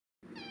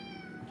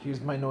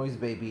Here's my noise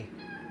baby.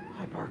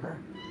 Hi, Parker.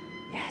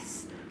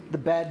 Yes. The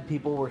bad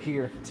people were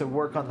here to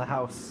work on the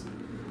house.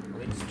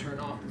 Let me just turn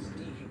off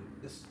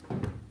this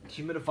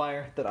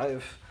humidifier that I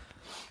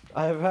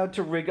have had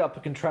to rig up a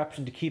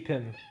contraption to keep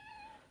him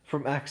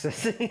from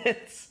accessing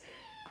it.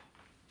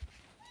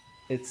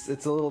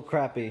 It's a little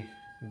crappy,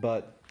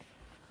 but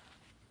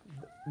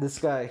this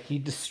guy, he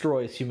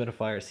destroys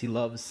humidifiers. He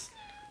loves.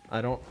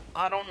 I don't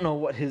know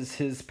what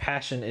his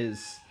passion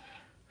is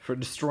for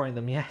destroying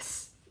them.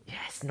 Yes,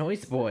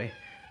 NoiseBoi,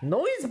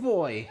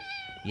 NoiseBoi.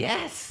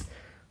 Yes.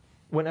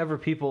 Whenever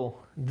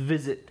people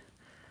visit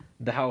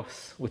the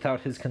house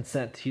without his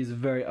consent, he's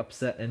very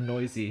upset and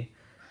noisy.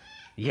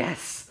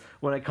 Yes.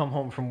 When I come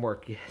home from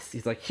work, yes,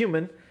 he's like,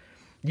 human,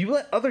 you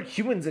let other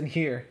humans in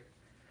here.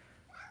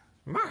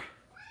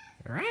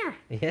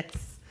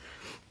 Yes.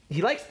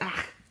 He likes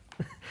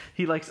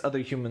he likes other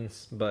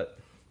humans, but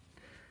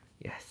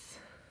yes.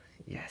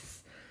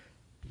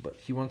 But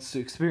he wants to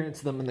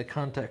experience them in the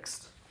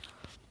context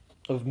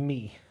of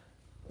me.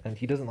 And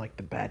he doesn't like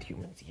the bad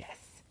humans. Yes,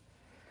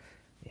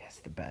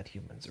 the bad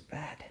humans are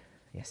bad.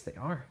 Yes, they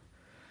are.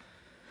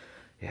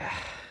 Yeah,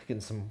 getting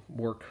some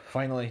work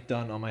finally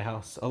done on my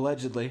house,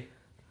 allegedly.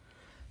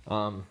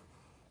 So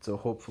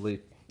hopefully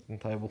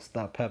I will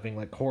stop having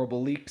like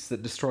horrible leaks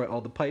that destroy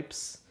all the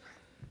pipes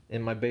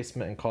in my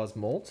basement and cause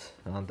mold.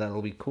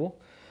 That'll be cool.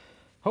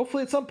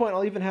 Hopefully at some point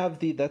I'll even have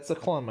that's a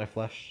claw in my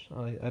flesh.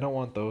 I don't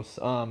want those.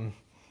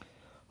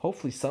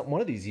 Hopefully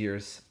one of these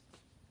years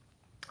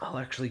I'll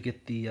actually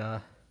get the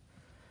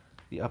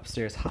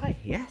upstairs. Hi,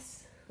 yes.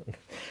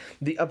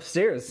 The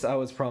upstairs I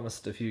was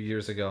promised a few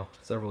years ago,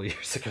 several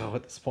years ago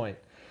at this point.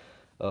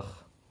 Ugh,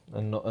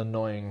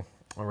 annoying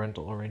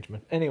rental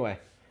arrangement. Anyway,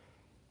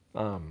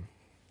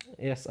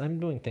 yes, I'm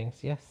doing things.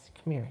 Yes,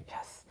 come here.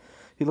 Yes,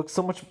 he looks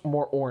so much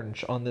more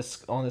orange on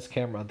this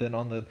camera than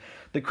on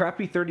the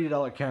crappy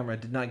 $30 camera.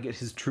 Did not get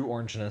his true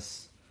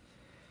orangeness,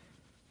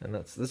 and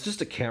that's just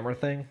a camera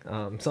thing.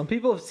 Some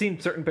people have seen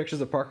certain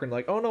pictures of Parker and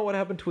like, oh no, what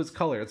happened to his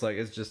color? It's like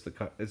it's just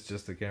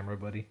the camera,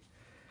 buddy.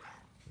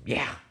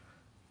 Yeah.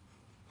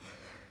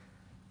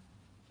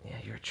 Yeah,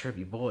 you're a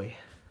chirpy boy.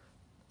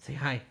 Say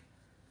hi.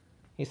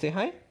 You say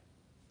hi?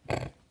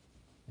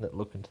 That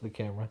look into the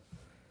camera.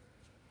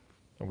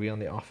 Are we on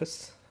The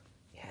Office?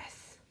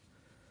 Yes.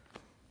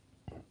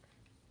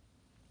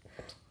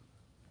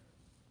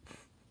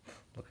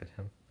 Look at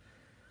him.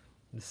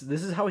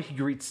 This is how he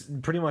greets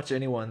pretty much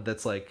anyone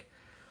that's like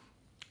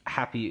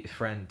happy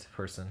friend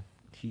person.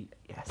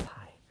 Yes,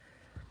 hi.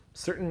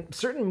 Certain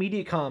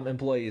MediaCom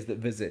employees that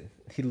visit,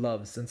 he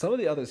loves, and some of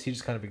the others he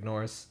just kind of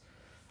ignores.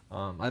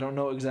 I don't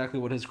know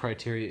exactly what his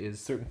criteria is.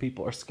 Certain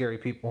people are scary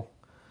people.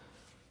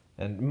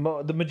 And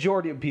the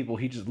majority of people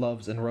he just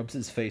loves and rubs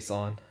his face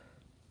on.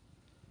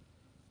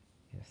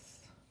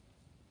 Yes.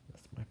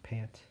 That's my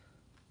pant.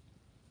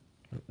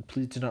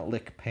 Please do not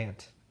lick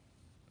pant.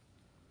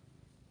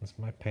 That's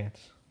my pant.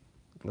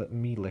 Let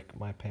me lick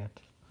my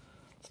pant.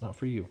 It's not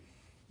for you.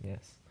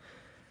 Yes.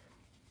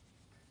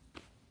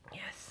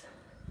 Yes.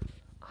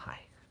 Hi.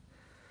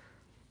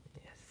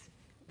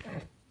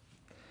 Yes.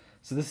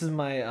 So this is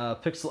my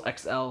Pixel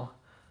XL.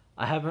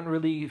 I haven't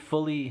really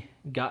fully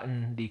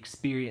gotten the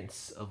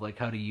experience of like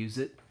how to use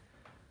it.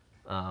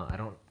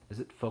 Is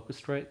it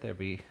focused right?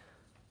 I'm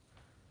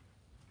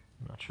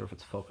not sure if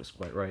it's focused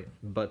quite right,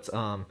 but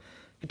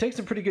it takes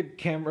some pretty good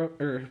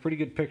pretty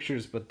good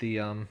pictures, but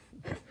the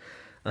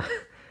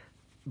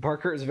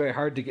Parker is very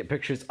hard to get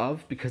pictures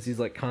of because he's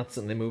like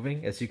constantly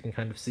moving, as you can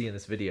kind of see in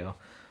this video.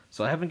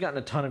 So I haven't gotten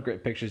a ton of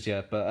great pictures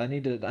yet, but I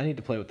need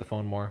to play with the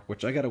phone more,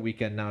 which I got a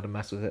weekend now to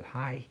mess with it.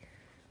 Hi.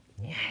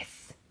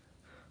 Yes.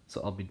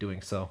 So I'll be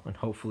doing so, and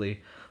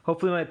hopefully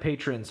my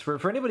patrons,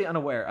 for anybody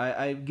unaware,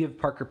 I give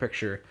Parker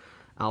Picture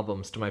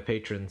albums to my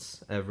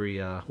patrons every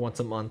once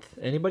a month.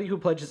 Anybody who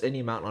pledges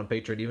any amount on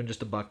Patreon, even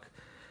just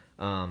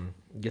 $1,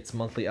 gets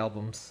monthly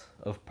albums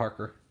of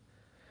Parker,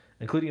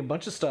 including a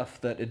bunch of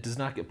stuff that it does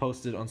not get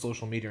posted on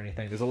social media or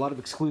anything. There's a lot of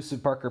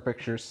exclusive Parker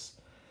Pictures,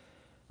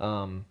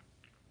 so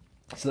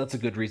that's a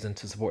good reason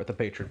to support the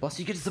Patreon. Plus,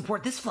 you get to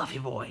support this fluffy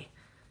boy.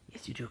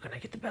 Yes, you do. Can I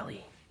get the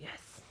belly? Yes.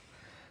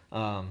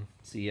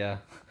 So yeah,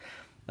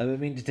 I've been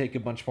meaning to take a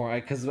bunch more.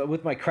 Because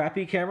with my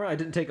crappy camera, I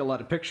didn't take a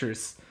lot of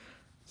pictures,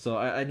 so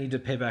I need to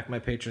pay back my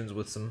patrons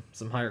with some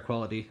higher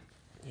quality.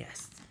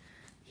 Yes,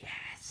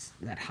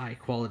 that high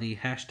quality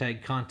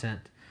hashtag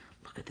content.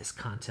 Look at this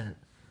content.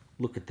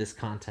 Look at this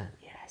content.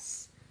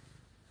 Yes.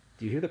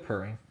 Do you hear the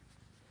purring?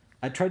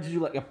 I tried to do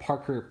like a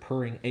Parker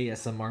purring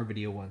ASMR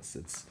video once.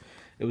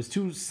 It was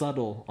too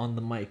subtle on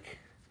the mic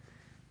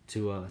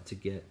to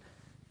get.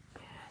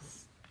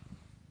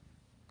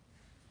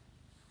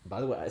 By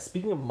the way,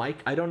 speaking of mic,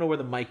 I don't know where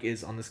the mic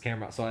is on this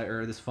camera,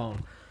 or this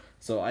phone.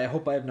 So I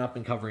hope I have not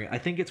been covering it. I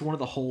think it's one of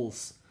the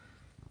holes,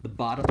 the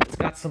bottom. It's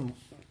got some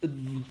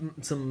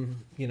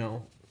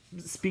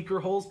speaker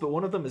holes, but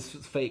one of them is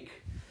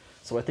fake.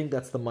 So I think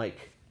that's the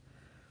mic.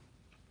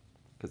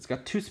 It's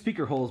got 2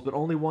 speaker holes, but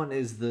only one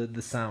is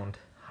the sound.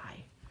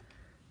 Hi.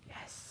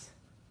 Yes.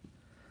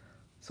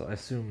 So I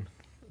assume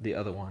the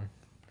other one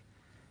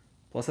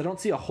Plus, I don't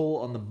see a hole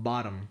on the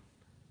bottom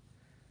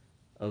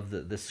of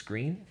the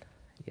screen.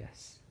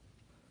 Yes.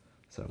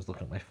 So I was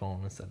looking at my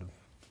phone instead of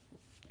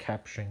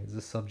capturing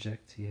the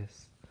subject.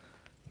 Yes.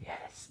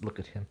 Yes. Look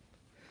at him.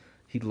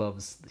 He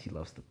loves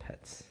the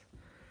pets.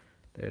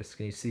 There's,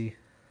 can you see?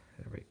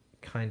 Right,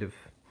 kind of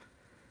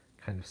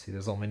see.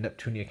 There's all my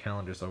Neptunia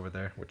calendars over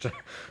there, which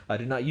I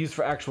do not use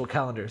for actual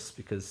calendars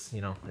because,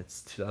 you know,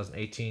 it's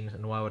 2018,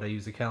 and why would I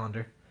use a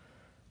calendar?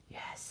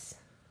 Yes.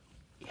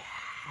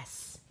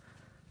 Yes.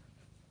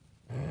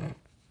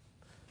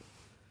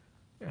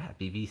 You're a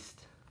happy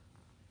beast.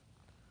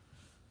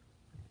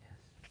 Yes.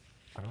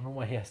 I don't know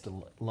why he has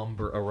to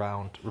lumber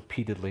around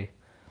repeatedly.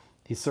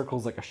 He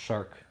circles like a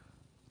shark.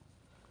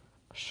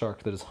 A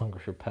shark that is hungry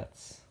for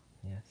pets.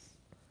 Yes.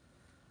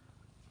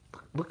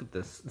 Look at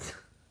this.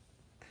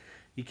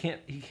 He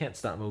can't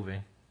stop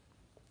moving.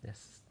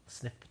 Yes,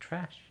 sniff the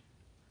trash.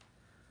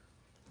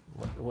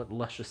 What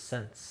luscious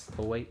scents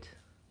await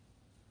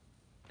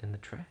in the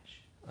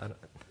trash?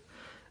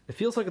 It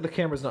feels like the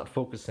camera's not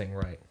focusing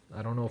right.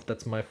 I don't know if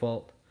that's my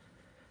fault.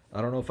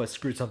 I don't know if I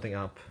screwed something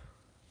up.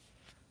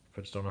 If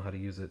I just don't know how to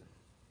use it.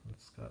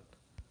 It's got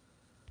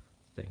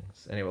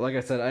things. Anyway, like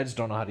I said, I just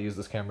don't know how to use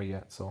this camera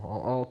yet, so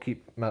I'll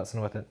keep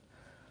messing with it.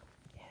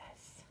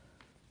 Yes.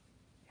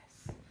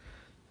 Yes.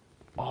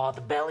 Oh,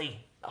 the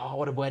belly. Oh,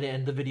 what a way to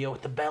end the video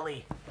with the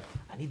belly.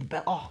 I need the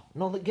belly. Oh,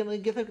 no, let me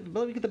get the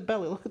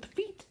belly. Look at the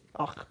feet.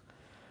 Oh,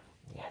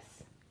 yes.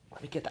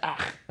 Let me get the...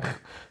 Ah.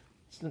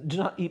 Do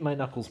not eat my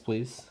knuckles,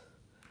 please.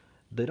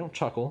 They don't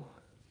chuckle.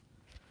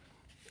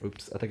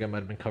 Oops, I think I might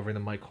have been covering the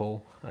mic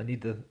hole. I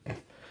need to... I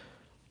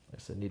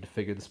said, need to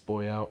figure this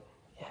boy out.